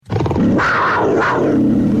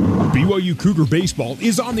BYU Cougar Baseball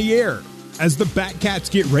is on the air as the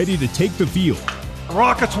Batcats get ready to take the field.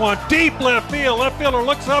 Rockets one deep left field. Left fielder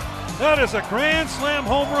looks up. That is a grand slam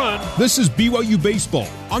home run. This is BYU Baseball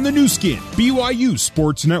on the new skin, BYU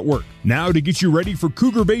Sports Network. Now to get you ready for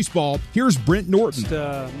Cougar Baseball, here's Brent Norton.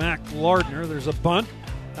 Mac Lardner. There's a bunt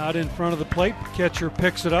out in front of the plate. Catcher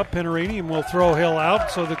picks it up. Penarini, and will throw Hill out.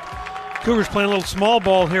 So the Cougars playing a little small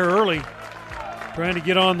ball here early, trying to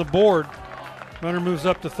get on the board. Runner moves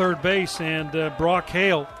up to third base, and Brock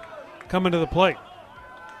Hale coming to the plate.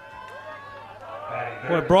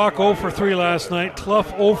 Boy, Brock 0 for 3 last night. Clough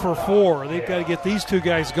 0 for 4. They've got to get these two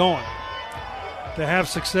guys going to have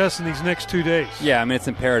success in these next 2 days. Yeah, I mean, it's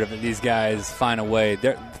imperative that these guys find a way.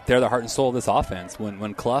 They're the heart and soul of this offense.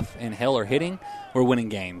 When Clough and Hill are hitting, we're winning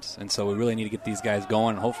games. And so we really need to get these guys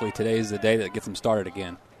going, and hopefully today is the day that gets them started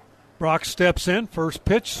again. Brock steps in. First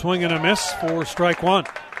pitch, swing and a miss for strike one.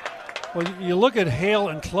 Well, you look at Hale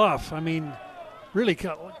and Clough, I mean, really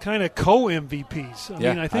kind of co-MVPs.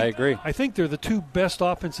 I agree. I think they're the two best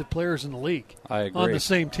offensive players in the league. I agree. On the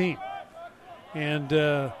same team. And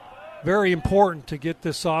very important to get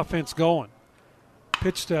this offense going.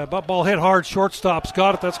 Pitched, ball hit hard, shortstop's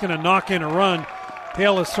got it. That's going to knock in a run.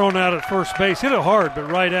 Hale is thrown out at first base. Hit it hard,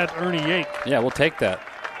 but right at Ernie Yake. Yeah, we'll take that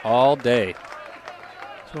all day.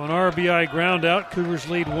 So an RBI ground out. Cougars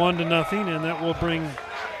lead 1-0, and that will bring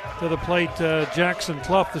to the plate Jackson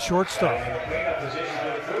Clough, the shortstop.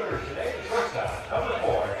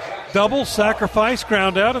 Double sacrifice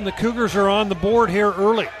ground out, and the Cougars are on the board here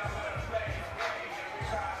early.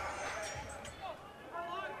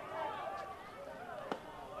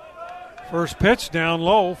 First pitch down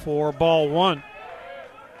low for ball one.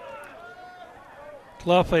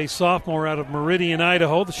 Clough, a sophomore out of Meridian,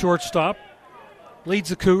 Idaho, the shortstop, leads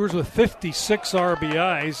the Cougars with 56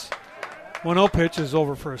 RBIs. 1-0 pitch is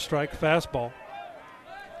over for a strike, fastball.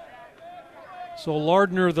 So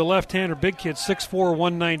Lardner, the left-hander, big kid, 6'4",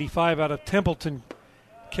 195 out of Templeton,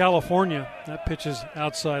 California. That pitch is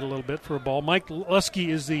outside a little bit for a ball. Mike Lusky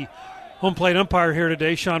is the home plate umpire here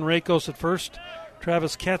today. Sean Rakos at first.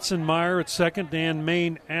 Travis Katzenmeyer at second. Dan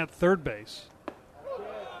Main at third base.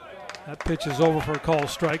 That pitch is over for a call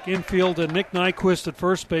strike. Infield, Nick Nyquist at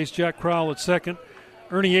first base. Jack Crowell at second.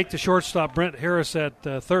 Ernie Yake, the shortstop. Brent Harris at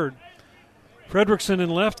third. Fredrickson in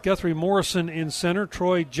left, Guthrie Morrison in center,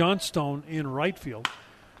 Troy Johnstone in right field.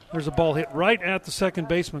 There's a ball hit right at the second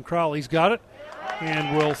baseman, Crowley. He's got it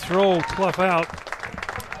and will throw Clough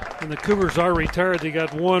out. And the Cougars are retired. They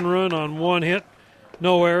got one run on one hit,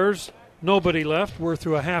 no errors, nobody left. We're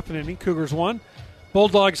through a half an inning. Cougars won.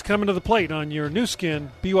 Bulldogs coming to the plate on your new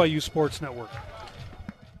skin, BYU Sports Network.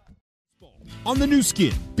 On the new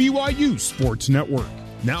skin, BYU Sports Network.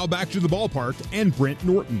 Now back to the ballpark and Brent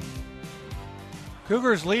Norton.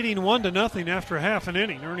 Cougars leading 1-0 after half an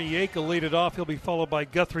inning. Ernie Yake will lead it off. He'll be followed by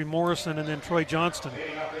Guthrie Morrison and then Troy Johnston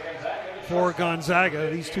for Gonzaga.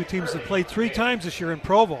 These two teams have played 3 times this year in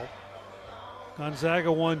Provo. Gonzaga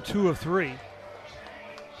won 2 of 3.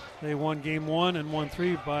 They won game 1 and won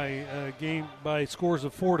 3 by scores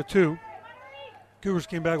of 4-2. Cougars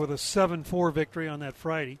came back with a 7-4 victory on that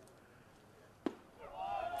Friday.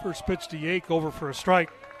 First pitch to Yake, over for a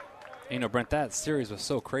strike. You know, Brent, that series was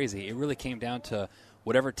so crazy. It really came down to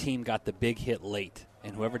whatever team got the big hit late.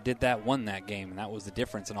 And whoever did that won that game. And that was the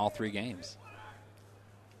difference in all 3 games.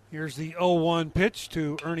 Here's the 0-1 pitch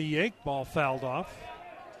to Ernie Yake. Ball fouled off.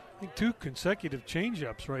 I think 2 consecutive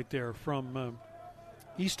changeups right there from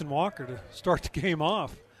Easton Walker to start the game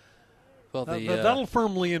off. Well, that'll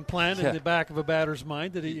firmly implant in the back of a batter's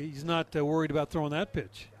mind that he's not worried about throwing that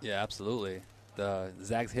pitch. Yeah, absolutely. The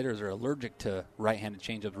Zags hitters are allergic to right-handed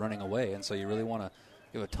changeups running away, and so you really want to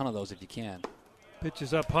give a ton of those if you can. Pitch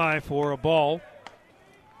is up high for a ball.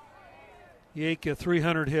 Yake, a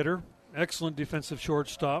 300 hitter, excellent defensive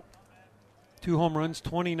shortstop. 2 home runs,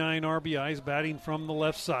 29 RBIs, batting from the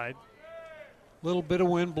left side. Little bit of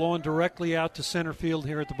wind blowing directly out to center field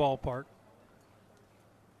here at the ballpark.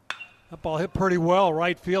 That ball hit pretty well,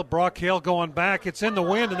 right field. Brock Hale going back. It's in the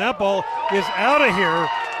wind, and that ball is out of here.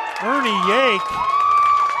 Ernie Yake,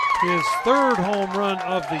 his 3rd home run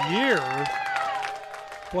of the year.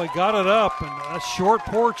 Boy, got it up, and a short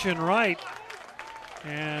porch in right.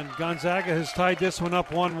 And Gonzaga has tied this one up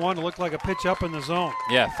 1-1. It looked like a pitch up in the zone.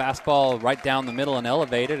 Yeah, fastball right down the middle and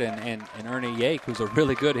elevated, and Ernie Yake, who's a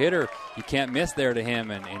really good hitter, you can't miss there to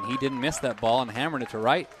him, and he didn't miss that ball and hammered it to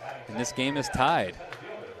right, and this game is tied.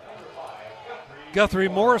 Guthrie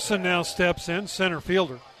Morrison now steps in, center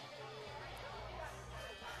fielder.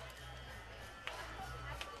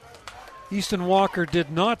 Easton Walker did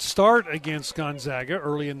not start against Gonzaga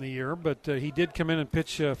early in the year, but he did come in and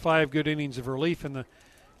pitch 5 good innings of relief in the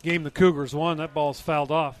game the Cougars won. That ball's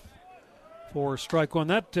fouled off for strike one.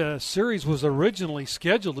 That series was originally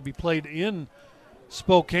scheduled to be played in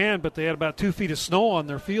Spokane, but they had about 2 feet of snow on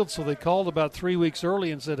their field, so they called about 3 weeks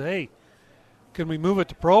early and said, hey, can we move it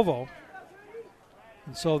to Provo?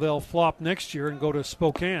 And so they'll flop next year and go to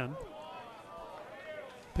Spokane.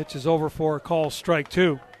 Pitch is over for a call, strike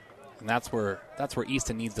 2. And that's where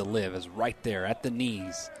Easton needs to live, is right there at the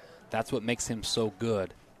knees. That's what makes him so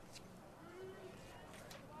good.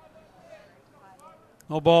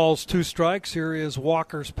 No balls, 2 strikes. Here is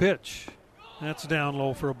Walker's pitch. That's down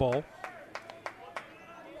low for a ball.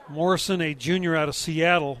 Morrison, a junior out of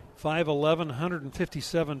Seattle, 5'11",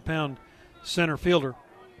 157-pound center fielder.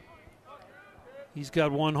 He's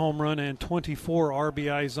got 1 home run and 24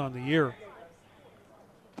 RBIs on the year.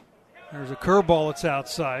 There's a curveball that's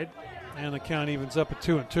outside, and the count evens up at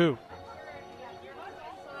 2-2.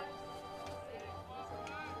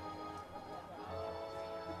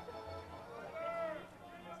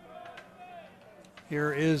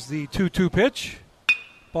 Here is the 2-2 pitch.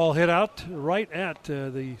 Ball hit out right at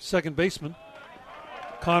the second baseman,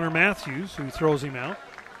 Connor Matthews, who throws him out.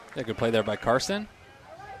 Yeah, good play there by Carson.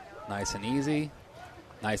 Nice and easy.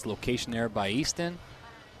 Nice location there by Easton.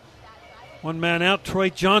 1 man out, Troy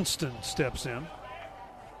Johnston steps in.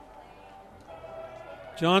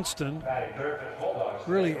 Johnston,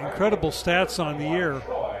 really incredible stats on the year.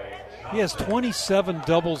 He has 27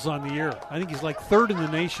 doubles on the year. I think he's like 3rd in the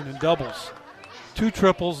nation in doubles. 2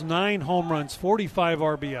 triples, 9 home runs, 45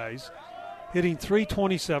 RBIs, hitting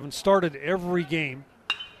 .327, started every game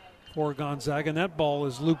for Gonzaga, and that ball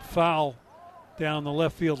is looped foul down the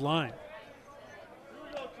left field line.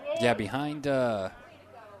 Yeah, behind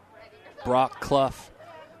Brock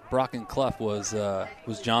and Clough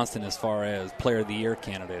was Johnston as far as Player of the Year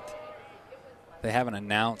candidate. They haven't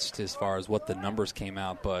announced as far as what the numbers came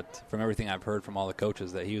out, but from everything I've heard from all the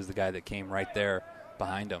coaches, that he was the guy that came right there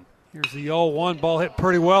behind him. Here's the 0-1, ball hit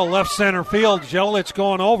pretty well, left center field. Jelic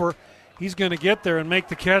going over. He's going to get there and make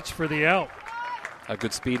the catch for the out. A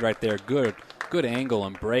good speed right there. Good angle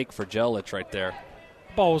and break for Jelic right there.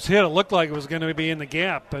 Ball was hit. It looked like it was going to be in the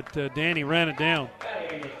gap, but Danny ran it down.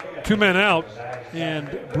 2 men out,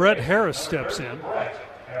 and Brett Harris steps in.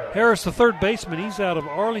 Harris, the third baseman, he's out of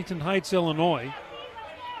Arlington Heights, Illinois.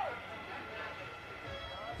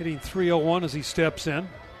 Hitting .301 as he steps in.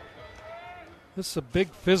 This is a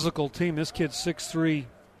big physical team. This kid's 6'3",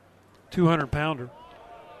 200-pounder.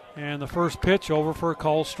 And the first pitch over for a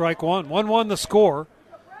call, strike 1. 1-1 the score.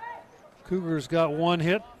 Cougars got 1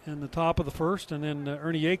 hit in the top of the first, and then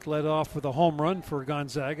Ernie Yake led off with a home run for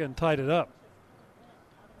Gonzaga and tied it up.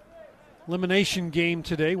 Elimination game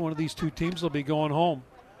today. One of these 2 teams will be going home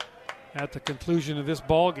at the conclusion of this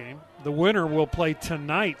ball game. The winner will play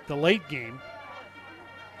tonight, the late game,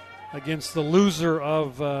 against the loser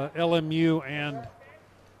of LMU and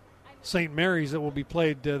St. Mary's that will be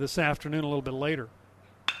played this afternoon a little bit later.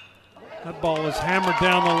 That ball is hammered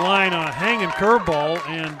down the line on a hanging curveball,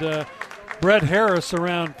 and Brett Harris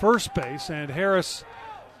around first base, and Harris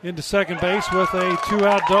into second base with a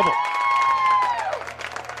 2-out double.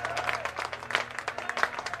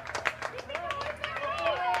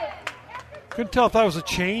 Couldn't tell if that was a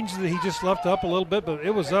change that he just left up a little bit, but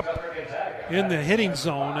it was up in the hitting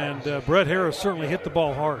zone, and Brett Harris certainly hit the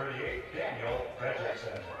ball hard.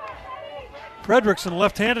 Fredrickson,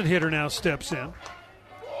 left-handed hitter, now steps in.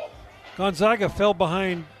 Gonzaga fell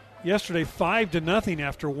behind yesterday 5-0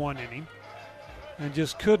 after 1 inning and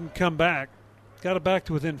just couldn't come back. Got it back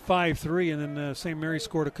to within 5-3, and then St. Mary's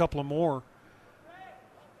scored a couple of more.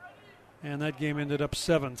 And that game ended up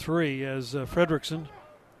 7-3 as Fredrickson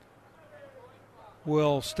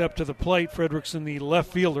will step to the plate. Fredrickson, the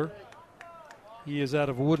left fielder. He is out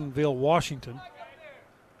of Woodinville, Washington.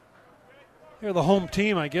 They're the home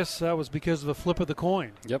team. I guess that was because of the flip of the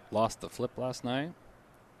coin. Yep, lost the flip last night.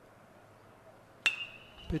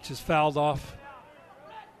 Pitch is fouled off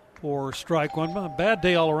for strike 1. A bad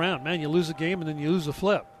day all around. Man, you lose a game and then you lose a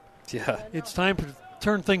flip. Yeah. It's time to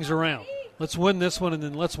turn things around. Let's win this one, and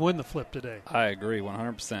then let's win the flip today. I agree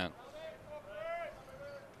 100%.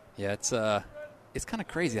 Yeah, it's kind of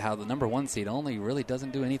crazy how the number 1 seed only really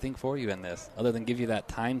doesn't do anything for you in this other than give you that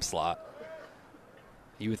time slot.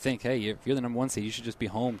 You would think, hey, if you're the number 1 seed, you should just be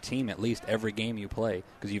home team at least every game you play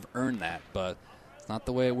because you've earned that. But it's not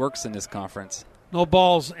the way it works in this conference. No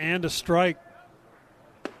balls and a strike.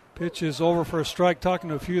 Pitch is over for a strike. Talking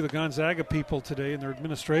to a few of the Gonzaga people today and their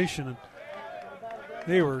administration, and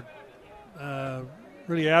they were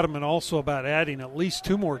really adamant also about adding at least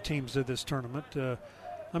 2 more teams to this tournament.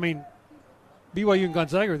 BYU and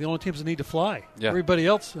Gonzaga are the only teams that need to fly. Yeah. Everybody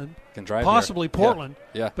else, and Can drive possibly there. Portland,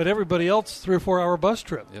 Yeah. but everybody else 3 or 4 hour bus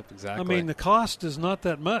trip. Yep, exactly. I mean, the cost is not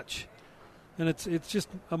that much, and it's just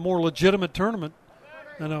a more legitimate tournament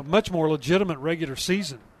and a much more legitimate regular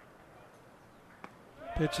season.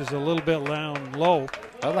 Pitch is a little bit low.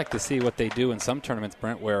 I'd like to see what they do in some tournaments,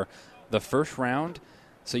 Brent, where the first round,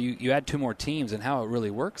 so you add 2 more teams, and how it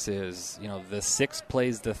really works is, the 6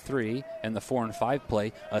 plays the 3, and the 4 and 5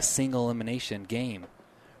 play a single elimination game,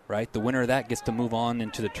 right? The winner of that gets to move on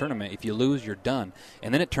into the tournament. If you lose, you're done.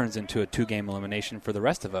 And then it turns into a 2-game elimination for the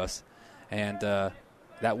rest of us. And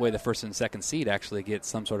that way the first and second seed actually get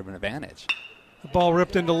some sort of an advantage. The ball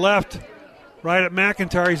ripped into left, right at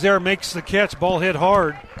McIntyre. He's there, makes the catch. Ball hit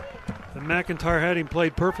hard. And McIntyre had him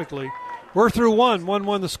played perfectly. We're through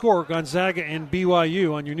 1-1 the score. Gonzaga and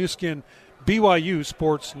BYU on your new skin, BYU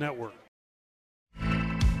Sports Network.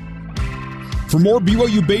 For more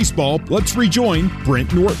BYU baseball, let's rejoin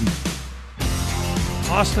Brent Norton.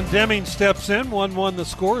 Austin Deming steps in, 1-1 the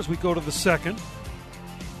score as we go to the second.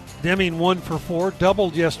 Deming 1 for 4,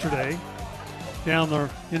 doubled yesterday down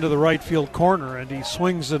into the right field corner, and he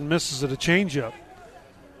swings and misses at a changeup.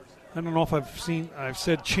 I don't know if I've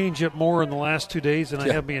said changeup more in the last 2 days than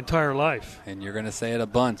I have my entire life. And you're going to say it a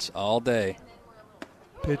bunch all day.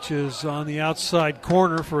 Pitch is on the outside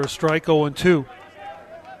corner for a strike, 0-2.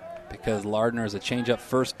 Because Lardner is a changeup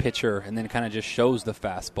first pitcher and then kind of just shows the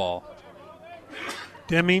fastball.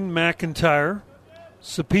 Deming, McIntyre,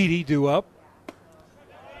 Sapiti due up.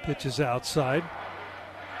 Pitch is outside.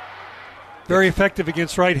 Very effective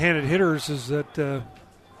against right-handed hitters is that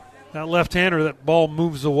left-hander, that ball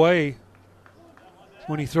moves away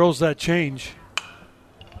when he throws that change.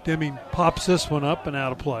 Deming pops this one up and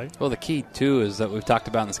out of play. Well, the key, too, is that we've talked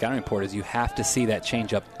about in the scouting report is you have to see that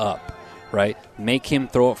changeup up, right? Make him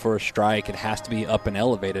throw it for a strike. It has to be up and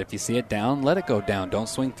elevated. If you see it down, let it go down. Don't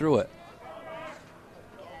swing through it.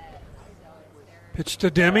 Pitch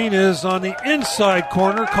to Deming is on the inside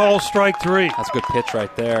corner, call strike 3. That's a good pitch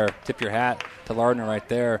right there. Tip your hat to Lardner right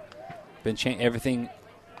there. Everything,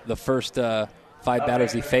 the first 5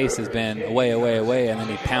 batters he faced has been away, and then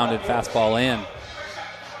he pounded fastball in.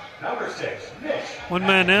 Number 6, Mitch. 1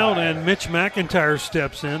 man out, and Mitch McIntyre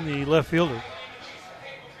steps in, the left fielder.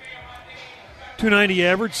 .290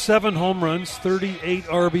 average, 7 home runs, 38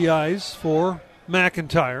 RBIs for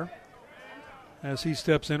McIntyre as he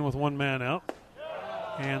steps in with 1 man out.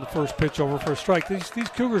 And the first pitch over for a strike. These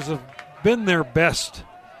Cougars have been their best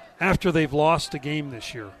after they've lost a game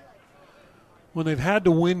this year. When they've had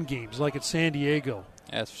to win games, like at San Diego.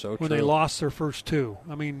 That's so true. When they lost their first 2.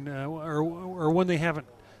 I mean, or when they haven't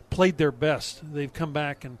played their best. They've come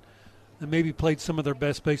back and maybe played some of their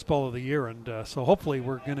best baseball of the year. And so hopefully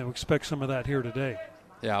we're going to expect some of that here today.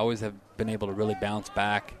 Yeah, I always have been able to really bounce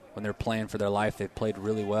back. When they're playing for their life, they've played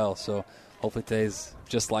really well. So hopefully today's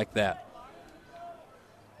just like that.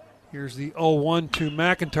 Here's the 0-1 to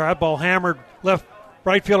McIntyre. That ball hammered,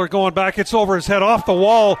 right fielder going back. It's over his head, off the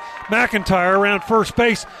wall. McIntyre around first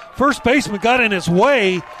base. First baseman got in his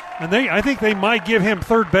way, and I think they might give him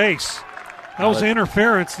third base. That was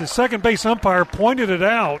interference. The second base umpire pointed it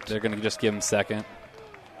out. They're going to just give him second.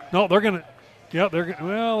 No, they're going to. Yeah, they're.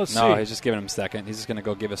 Well, let's see. No, he's just giving him second. He's just going to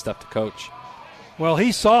go give his stuff to coach. Well,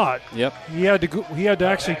 he saw it. Yep. He had to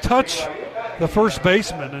actually touch the first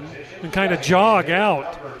baseman and kind of jog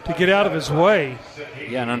out to get out of his way.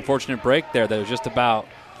 Yeah, an unfortunate break there. That was just about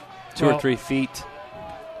 2 or 3 feet.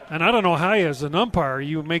 And I don't know how, as an umpire,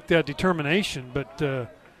 you make that determination, but a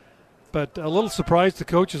little surprised the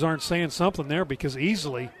coaches aren't saying something there, because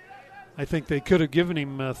easily I think they could have given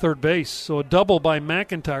him third base. So a double by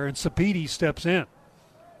McIntyre, and Sapiti steps in.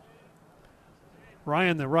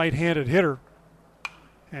 Ryan, the right-handed hitter,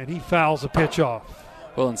 and he fouls a pitch off.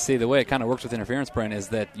 Well, and see, the way it kind of works with interference, Brent, is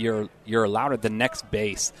that you're allowed at the next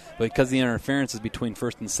base. But because the interference is between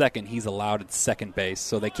first and second, he's allowed at second base.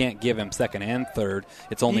 So they can't give him second and third.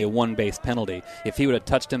 It's only a 1-base penalty. If he would have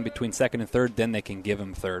touched him between second and third, then they can give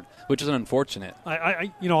him third, which is unfortunate.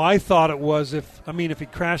 I thought it was if he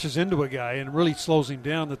crashes into a guy and really slows him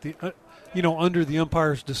down, that under the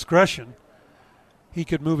umpire's discretion, he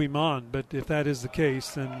could move him on. But if that is the case,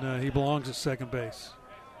 then he belongs at second base.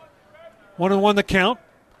 1-1 the count.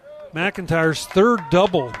 McIntyre's third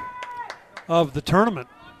double of the tournament,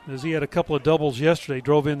 as he had a couple of doubles yesterday,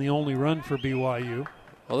 drove in the only run for BYU.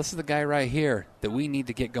 Well, this is the guy right here that we need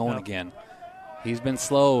to get going again. He's been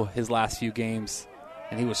slow his last few games,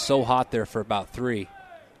 and he was so hot there for about 3.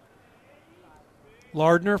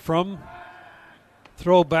 Lardner from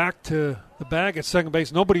throw back to the bag at second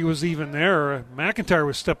base. Nobody was even there. McIntyre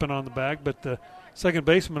was stepping on the bag, but the second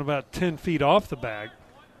baseman about 10 feet off the bag.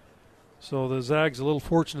 So the Zags a little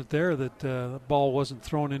fortunate there that the ball wasn't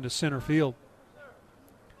thrown into center field.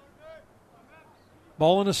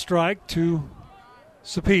 Ball and a strike to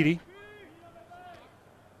Sapiti.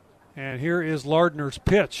 And here is Lardner's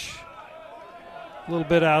pitch. A little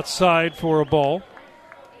bit outside for a ball.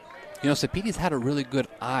 You know, Sapiti's had a really good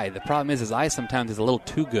eye. The problem is his eye sometimes is a little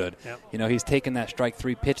too good. Yep. You know, he's taken that strike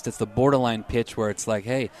 3 pitch that's the borderline pitch where it's like,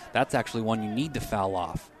 hey, that's actually one you need to foul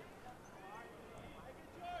off.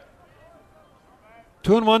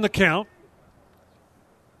 2-1 the count.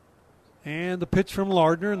 And the pitch from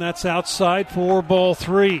Lardner, and that's outside for ball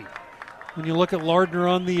 3. When you look at Lardner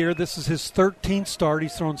on the year, this is his 13th start.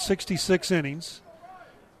 He's thrown 66 innings,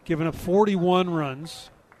 given up 41 runs,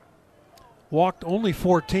 walked only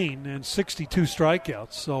 14, and 62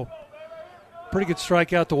 strikeouts. So pretty good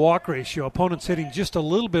strikeout to walk ratio. Opponents hitting just a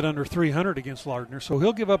little bit under 300 against Lardner, so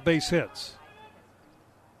he'll give up base hits.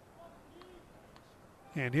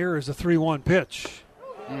 And here is a 3-1 pitch.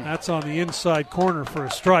 That's on the inside corner for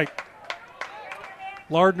a strike.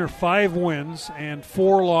 Lardner 5 wins and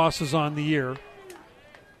 4 losses on the year.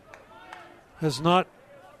 Has not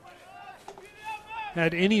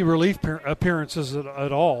had any relief appearances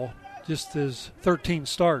at all. Just his 13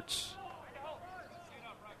 starts.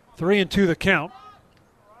 3-2 the count.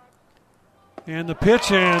 And the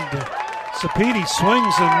pitch, and Sapiti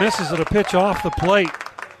swings and misses at a pitch off the plate.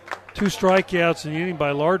 2 strikeouts in the inning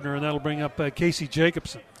by Lardner, and that'll bring up Casey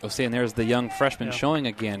Jacobson. Oh, see, and there's the young freshman showing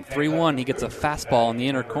again. 3-1, he gets a fastball in the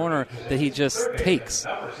inner corner that he just takes.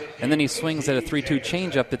 And then he swings at a 3-2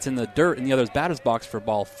 changeup that's in the dirt in the other's batter's box for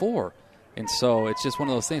ball 4. And so it's just one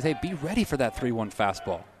of those things, hey, be ready for that 3-1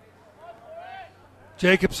 fastball.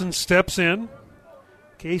 Jacobson steps in.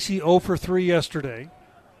 Casey 0 for 3 yesterday.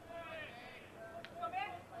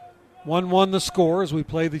 1-1 the score as we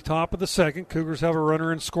play the top of the second. Cougars have a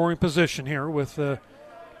runner in scoring position here with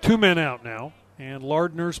 2 men out now. And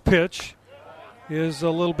Lardner's pitch is a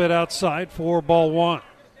little bit outside for ball 1.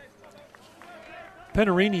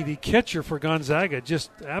 Penarini, the catcher for Gonzaga, just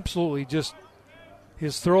absolutely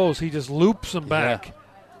his throws, he just loops them back.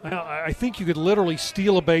 I think you could literally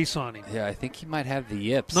steal a base on him. Yeah, I think he might have the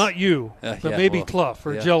yips. Not you, but maybe Clough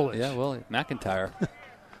or Jelich. Yeah, well, McIntyre.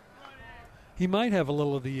 He might have a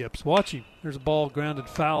little of the yips. Watch him. There's a ball grounded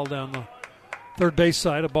foul down the third base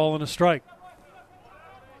side, a ball and a strike.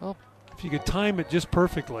 Well, if you could time it just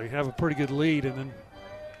perfectly, have a pretty good lead, and then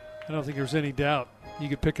I don't think there's any doubt you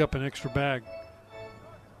could pick up an extra bag.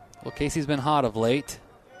 Well, Casey's been hot of late.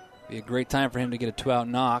 Be a great time for him to get a 2-out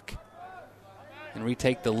knock and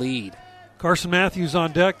retake the lead. Carson Matthews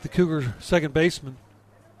on deck, the Cougar second baseman.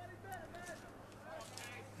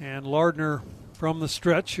 And Lardner from the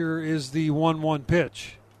stretch. Here is the 1-1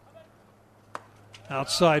 pitch.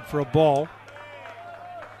 Outside for a ball.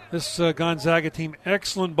 This Gonzaga team,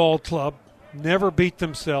 excellent ball club. Never beat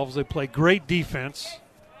themselves. They play great defense.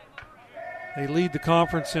 They lead the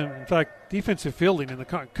conference in fact, defensive fielding. In the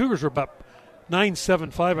Cougars are about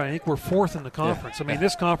 9.75. I think we're 4th in the conference. Yeah. I mean,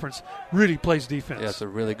 this conference really plays defense. Yeah, it's a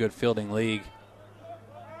really good fielding league.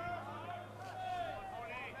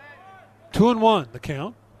 2-1 the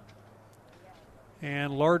count.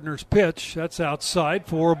 And Lardner's pitch, that's outside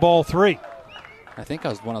for ball 3. I think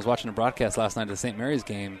when I was watching the broadcast last night of the St. Mary's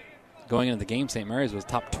game, going into the game, St. Mary's was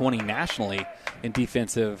top 20 nationally in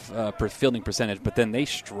defensive fielding percentage, but then they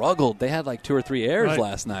struggled. They had like 2 or 3 errors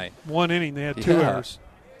last night. 1 inning, they had 2 errors.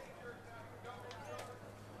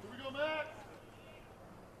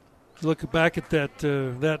 Look back at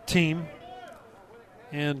that team,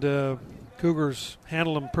 and Cougars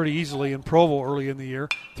handled them pretty easily in Provo early in the year.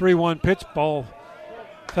 3-1 pitch, ball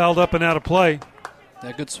fouled up and out of play.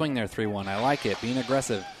 Yeah, good swing there, 3-1. I like it. Being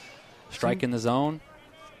aggressive. Strike in the zone.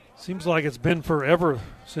 Seems like it's been forever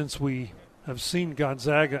since we have seen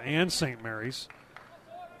Gonzaga and St. Mary's.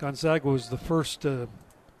 Gonzaga was the first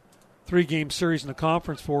 3-game series in the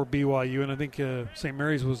conference for BYU, and I think St.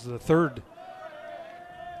 Mary's was the third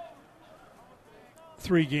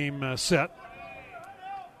 3-game set.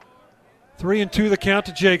 3-2 the count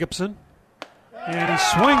to Jacobson. And he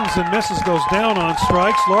swings and misses, goes down on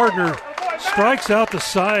strikes. Lardner strikes out the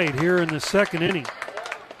side here in the second inning.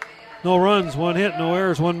 No runs, 1 hit, no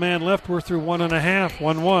errors, 1 man left. We're through 1.5,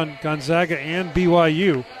 1-1, Gonzaga and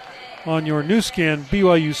BYU on your new skin,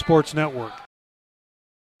 BYU Sports Network.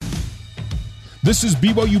 This is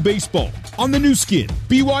BYU Baseball on the new skin,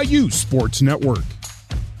 BYU Sports Network.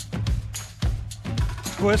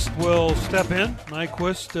 Nyquist will step in.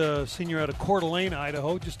 Nyquist, senior out of Coeur d'Alene,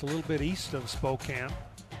 Idaho, just a little bit east of Spokane.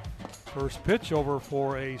 First pitch over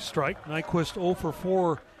for a strike. Nyquist 0 for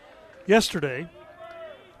 4 yesterday.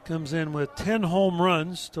 Comes in with 10 home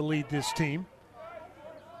runs to lead this team.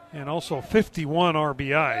 and also 51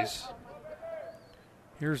 RBIs.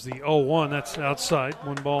 Here's the 0-1. That's outside.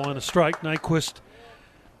 1 ball and a strike. Nyquist,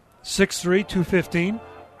 6'3", 215.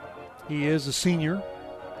 He is a senior.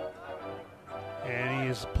 And he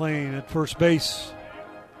is playing at first base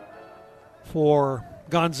for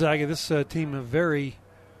Gonzaga. This team, a very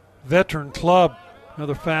veteran club.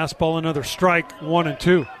 Another fastball, another strike, 1 and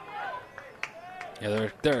 2. Yeah,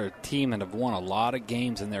 they're a team that have won a lot of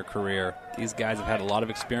games in their career. These guys have had a lot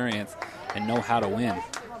of experience and know how to win.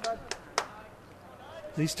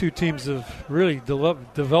 These two teams have really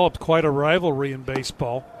developed quite a rivalry in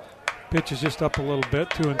baseball. Pitch is just up a little bit,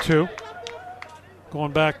 2 and 2.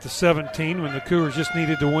 Going back to 17 when the Cougars just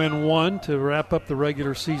needed to win 1 to wrap up the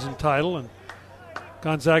regular season title, and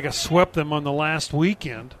Gonzaga swept them on the last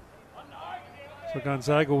weekend. So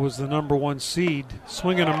Gonzaga was the number 1 seed.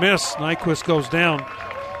 Swing and a miss. Nyquist goes down.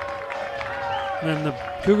 And then the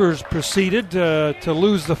Cougars proceeded to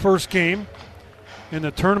lose the first game in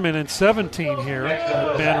the tournament in 17 here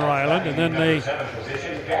at Banner Island. And then they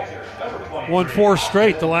won 4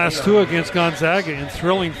 straight, the last 2 against Gonzaga in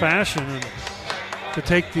thrilling fashion. And to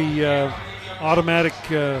take the automatic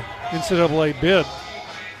NCAA bid,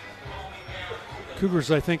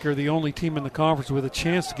 Cougars, I think, are the only team in the conference with a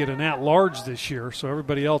chance to get an at-large this year. So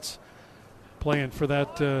everybody else playing for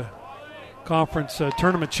that conference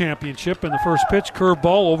tournament championship. And the first pitch,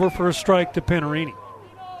 curveball over for a strike to Penarini.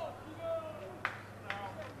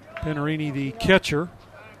 Penarini, the catcher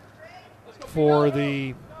for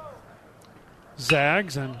the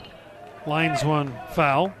Zags, and lines one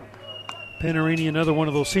foul. Penarini, another one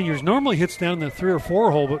of those seniors, normally hits down in the 3 or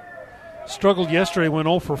 4 hole, but struggled yesterday, went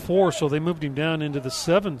 0 for 4, so they moved him down into the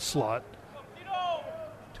 7 slot.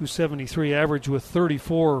 273 average with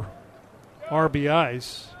 34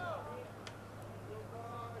 RBIs.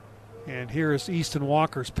 And here is Easton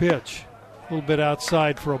Walker's pitch. A little bit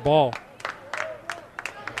outside for a ball.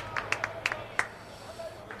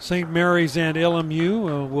 St. Mary's and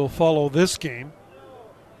LMU will follow this game.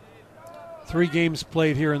 3 games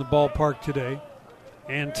played here in the ballpark today.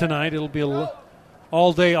 And tonight it'll be a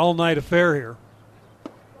all-day, all-night affair here.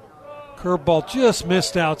 Curveball just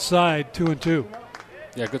missed outside, 2 and 2.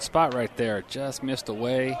 Yeah, good spot right there. Just missed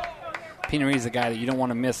away. Penarini the guy that you don't want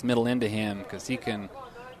to miss middle into him because he can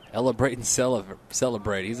elevate and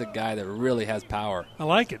celebrate. He's a guy that really has power. I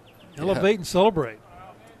like it. Elevate and celebrate.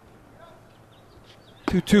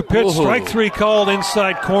 2-2 pitch. Ooh. Strike 3 called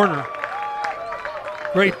inside corner.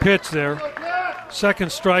 Great pitch there. Second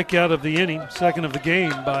strikeout of the inning, second of the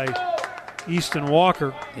game by Easton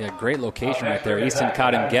Walker. Yeah, great location right there. Easton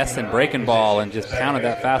caught him guessing breaking ball and just pounded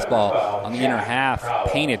that fastball on the inner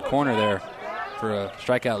half, painted corner there for a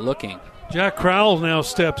strikeout looking. Jack Crowell now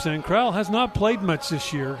steps in. Crowell has not played much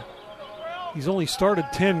this year. He's only started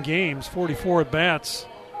 10 games, 44 at-bats.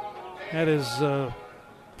 Had his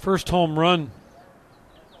first home run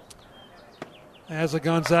as a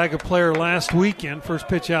Gonzaga player last weekend. First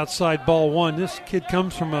pitch outside, ball 1. This kid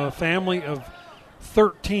comes from a family of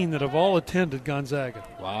 13 that have all attended Gonzaga.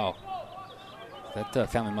 Wow.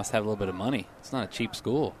 That family must have a little bit of money. It's not a cheap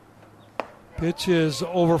school. Pitch is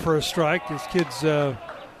over for a strike. This kid's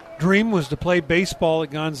dream was to play baseball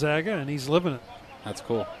at Gonzaga, and he's living it. That's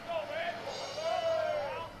cool.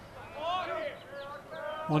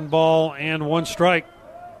 1 ball and 1 strike.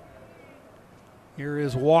 Here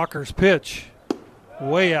is Walker's pitch.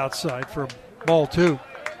 Way outside for ball 2.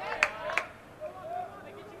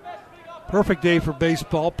 Perfect day for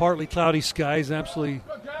baseball. Partly cloudy skies. Absolutely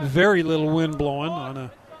very little wind blowing on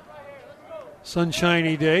a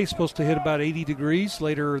sunshiny day. Supposed to hit about 80 degrees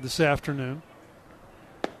later this afternoon.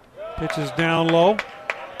 Pitch is down low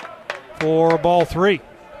for ball 3.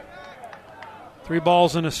 3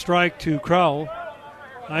 balls and a strike to Crowell.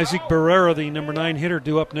 Isaac Barrera, the number 9 hitter,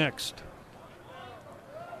 due up next.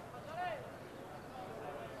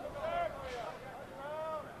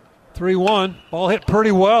 3-1. Ball hit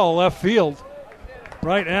pretty well left field.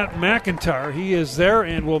 Right at McIntyre. He is there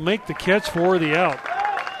and will make the catch for the out.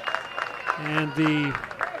 And the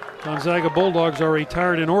Gonzaga Bulldogs are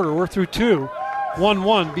retired in order. We're through 2.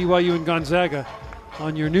 1-1 BYU and Gonzaga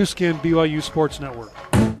on your new skin BYU Sports Network.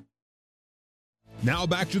 Now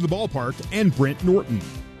back to the ballpark and Brent Norton.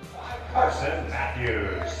 Carson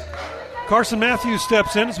Matthews. Carson Matthews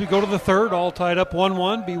steps in as we go to the third. All tied up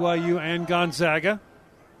 1-1 BYU and Gonzaga.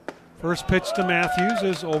 First pitch to Matthews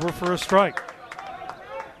is over for a strike.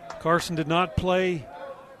 Carson did not play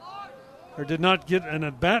or did not get an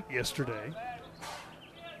at-bat yesterday.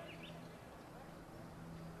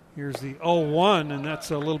 Here's the 0-1, and that's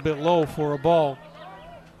a little bit low for a ball.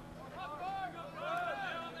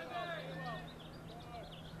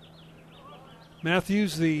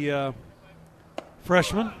 Matthews, the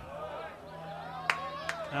freshman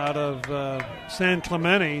out of San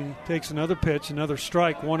Clemente, takes another pitch, another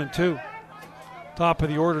strike, 1-2. Top of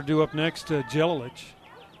the order due up next to Jelilich.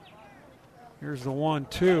 Here's the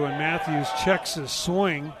 1-2, and Matthews checks his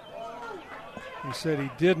swing. He said he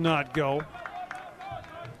did not go.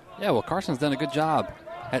 Yeah, well, Carson's done a good job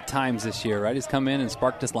at times this year, right? He's come in and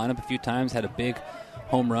sparked this lineup a few times, had a big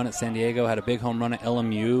home run at San Diego, had a big home run at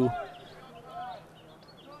LMU.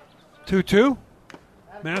 2-2.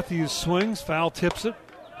 Matthews swings, foul tips it,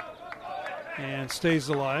 and stays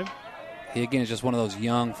alive. He, again, is just one of those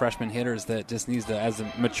young freshman hitters that just needs to, as the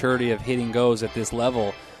maturity of hitting goes at this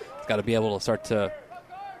level, he's got to be able to start to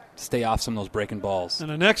stay off some of those breaking balls.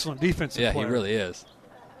 And an excellent defensive player. Yeah, he really is.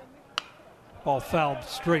 Ball fouled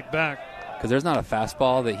straight back. Because there's not a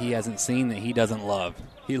fastball that he hasn't seen that he doesn't love.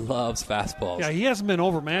 He loves fastballs. Yeah, he hasn't been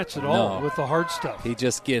overmatched at all with the hard stuff. He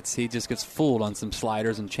just gets fooled on some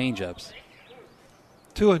sliders and changeups.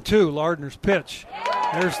 2-2, Lardner's pitch.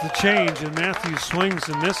 There's the change, and Matthews swings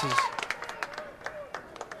and misses.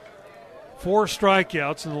 4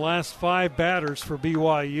 strikeouts in the last 5 batters for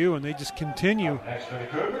BYU, and they just continue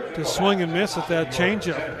to swing and miss at that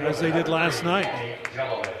changeup as they did last night.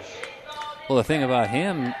 Well, the thing about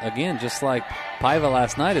him, again, just like Paiva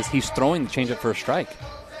last night, is he's throwing the changeup for a strike.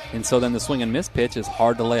 And so then the swing and miss pitch is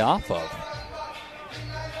hard to lay off of.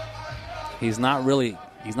 He's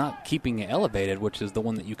not keeping it elevated, which is the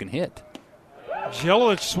one that you can hit.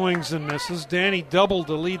 Jelilich swings and misses. Danny doubled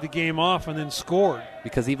to lead the game off and then scored.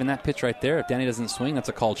 Because even that pitch right there, if Danny doesn't swing, that's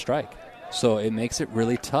a called strike. So it makes it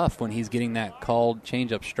really tough when he's getting that called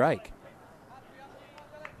changeup strike.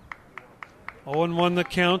 0-1 the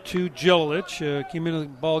count to Jelilich. Came into the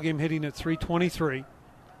ballgame hitting at .323.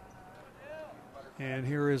 And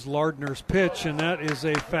here is Lardner's pitch, and that is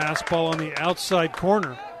a fastball on the outside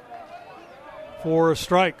corner for a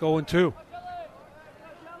strike, 0-2.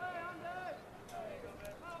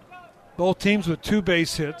 Both teams with 2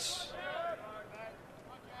 base hits.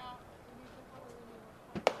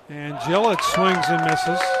 And Jelilich swings and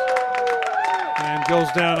misses and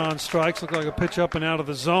goes down on strikes. Look like a pitch up and out of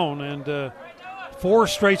the zone. And 4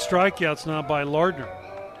 straight strikeouts now by Lardner.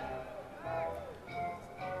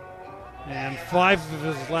 And 5 of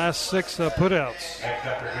his last 6 putouts. Next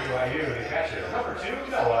up for BYU, the catcher, number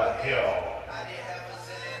 2, Noah Hill.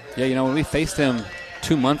 Yeah, you know, when we faced him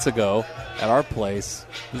 2 months ago at our place,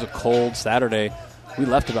 it was a cold Saturday. We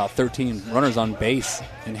left about 13 runners on base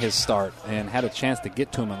in his start and had a chance to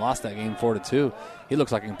get to him and lost that game 4-2. He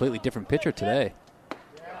looks like a completely different pitcher today.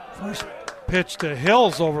 First pitch to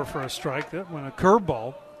Hill's over for a strike. That went a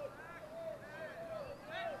curveball.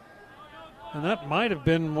 And that might have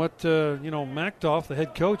been what, Macdoff, the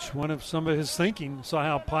head coach, one of some of his thinking. Saw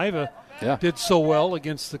how Paiva did so well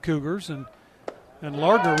against the Cougars. And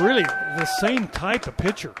Lardner really the same type of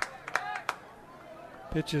pitcher.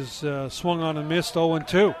 Pitches swung on and missed,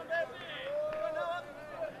 0-2.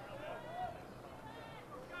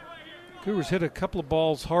 Cougars hit a couple of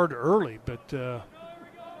balls hard early, but the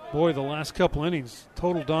last couple innings,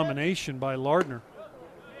 total domination by Lardner.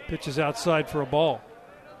 Pitches outside for a ball.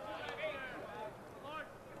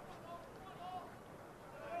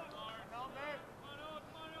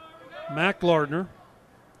 Mac Lardner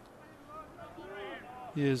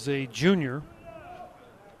is a junior.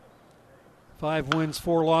 5 wins,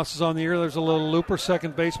 4 losses on the year. There's a little looper.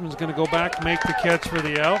 Second baseman's going to go back, make the catch for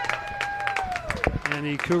the out. And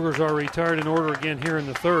the Cougars are retired in order again here in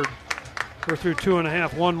the third. We're through 2.5,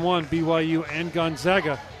 1-1, BYU and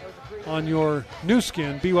Gonzaga on your new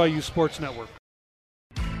skin, BYU Sports Network.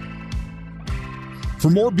 For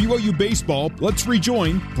more BYU baseball, let's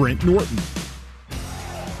rejoin Brent Norton.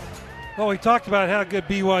 Well, we talked about how good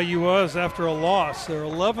BYU was after a loss. They're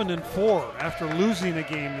 11-4 after losing a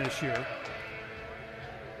game this year.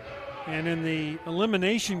 And in the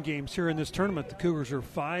elimination games here in this tournament, the Cougars are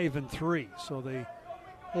 5-3. So they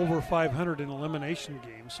over 500 in elimination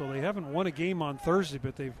games. So they haven't won a game on Thursday,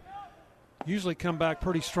 but they've usually come back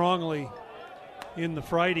pretty strongly in the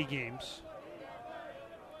Friday games.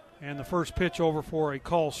 And the first pitch over for a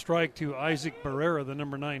call strike to Isaac Barrera, the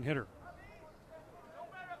number 9 hitter.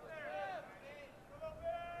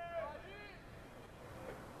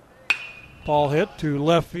 Ball hit to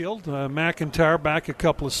left field. McIntyre back a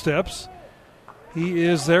couple of steps. He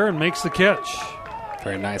is there and makes the catch.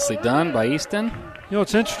 Very nicely done by Easton. You know,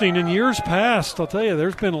 it's interesting. In years past, I'll tell you,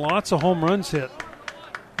 there's been lots of home runs hit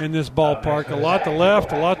in this ballpark. A lot to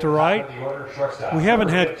left, a lot to right. We haven't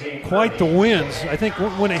had quite the winds. I think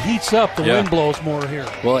when it heats up, the wind blows more here.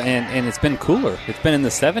 Well, and it's been cooler. It's been in the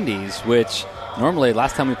 70s, which normally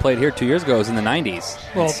last time we played here 2 years ago was in the 90s.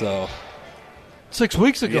 Well, so 6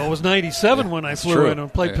 weeks ago was 97 when I flew in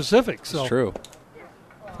and played Pacific. So it's true.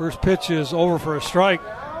 First pitch is over for a strike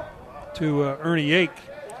to Ernie Yake.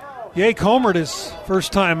 Yake homered his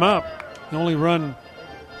first time up. The only run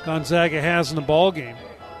Gonzaga has in the ball game.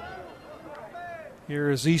 Here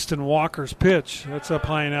is Easton Walker's pitch. That's up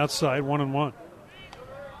high and outside, 1-1.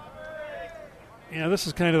 Yeah, this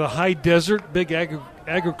is kind of the high desert, big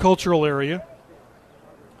agricultural area.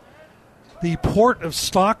 The port of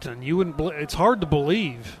Stockton. It's hard to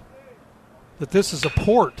believe that this is a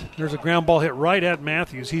port. There's a ground ball hit right at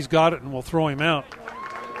Matthews. He's got it and we'll throw him out.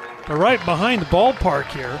 But right behind the ballpark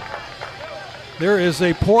here, there is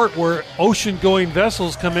a port where ocean-going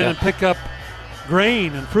vessels come in and pick up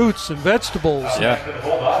grain and fruits and vegetables.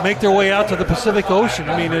 Make their way out to the Pacific Ocean.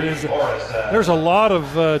 I mean, there's a lot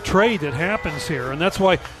of trade that happens here, and that's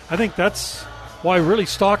why really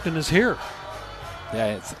Stockton is here.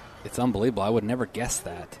 Yeah, it's unbelievable. I would never guess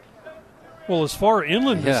that. Well, as far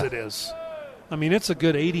inland as it is, I mean, it's a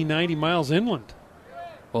good 80, 90 miles inland.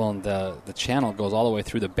 Well, and the channel goes all the way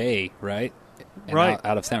through the bay, right? And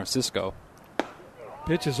out of San Francisco.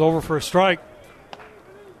 Pitch is over for a strike.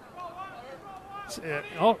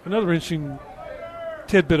 Another interesting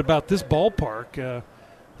tidbit about this ballpark.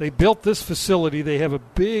 They built this facility. They have a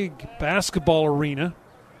big basketball arena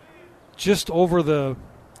just over the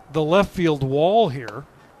left field wall here.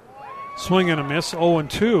 Swing and a miss,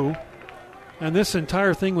 0-2. And this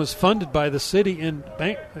entire thing was funded by the city.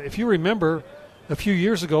 If you remember, a few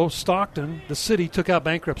years ago, Stockton, the city, took out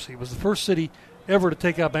bankruptcy. It was the first city ever to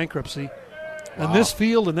take out bankruptcy. Wow. And this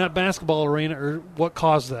field and that basketball arena are what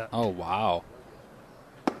caused that. Oh, wow.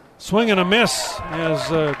 Swing and a miss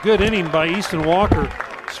as a good inning by Easton Walker.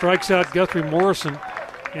 Strikes out Guthrie Morrison.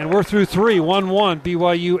 And we're through 3, 1-1,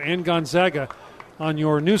 BYU and Gonzaga on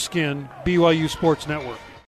your new skin, BYU Sports Network.